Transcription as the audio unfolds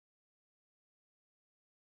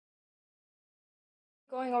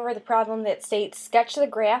Going over the problem that states, sketch the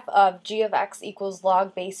graph of g of x equals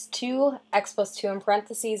log base 2, x plus 2 in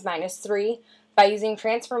parentheses minus 3 by using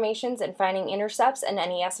transformations and finding intercepts and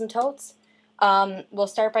any asymptotes. We'll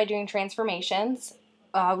start by doing transformations.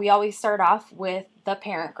 We always start off with the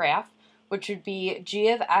parent graph, which would be g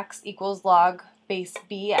of x equals log base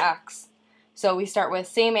bx. So we start with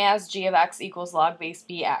same as g of x equals log base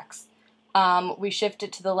bx. We shift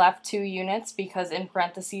it to the left 2 units because in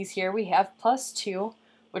parentheses here we have plus 2,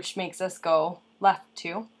 which makes us go left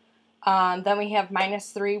 2. Then we have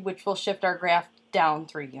minus 3, which will shift our graph down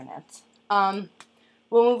 3 units.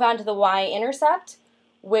 We'll move on to the y-intercept,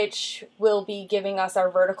 which will be giving us our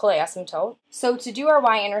vertical asymptote. So to do our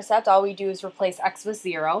y-intercept, all we do is replace x with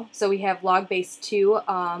 0. So we have log base 2,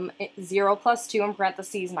 0 plus 2 in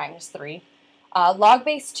parentheses minus 3. Log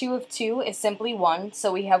base 2 of 2 is simply 1,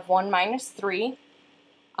 so we have 1 minus 3,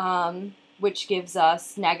 which gives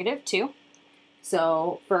us negative 2.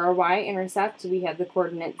 So for our y-intercept, we have the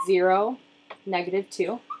coordinate 0, negative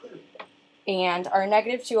 2. And our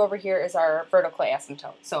negative 2 over here is our vertical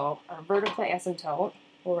asymptote. So our vertical asymptote,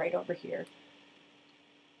 we'll write over here,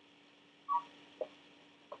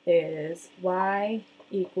 is y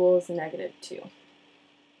equals negative 2.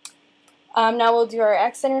 Now we'll do our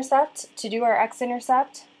x-intercept. To do our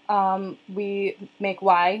x-intercept, we make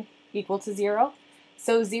y equal to 0.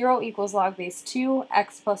 So 0 equals log base 2,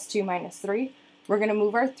 x plus 2 minus 3. We're going to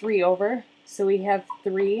move our 3 over. So we have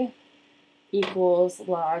 3 equals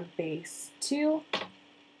log base 2,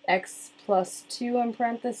 x plus 2 in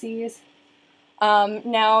parentheses.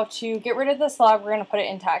 Now to get rid of this log, we're going to put it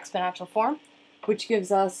into exponential form, which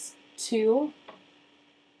gives us 2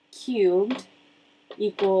 cubed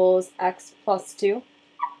equals x plus 2.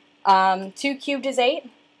 2 cubed is 8.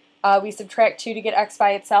 We subtract 2 to get x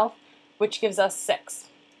by itself, which gives us 6.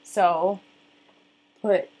 So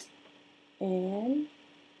put in,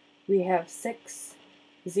 we have 6,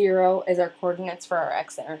 0 as our coordinates for our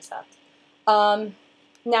x-intercept. Now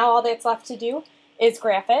all that's left to do is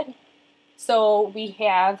graph it. So we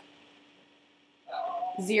have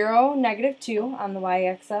 0, negative 2 on the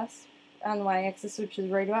y-axis, which is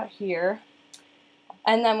right about here.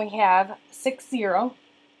 And then we have 6, 0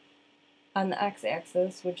 on the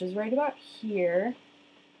x-axis, which is right about here.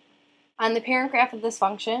 On the parent graph of this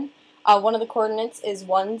function, one of the coordinates is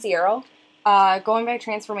 1, 0. Going by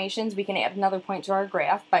transformations, we can add another point to our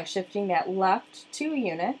graph by shifting that left 2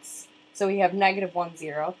 units. So we have negative 1,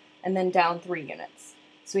 0, and then down 3 units.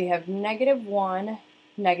 So we have negative 1,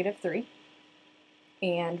 negative 3.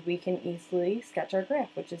 And we can easily sketch our graph,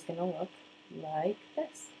 which is going to look like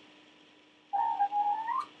this.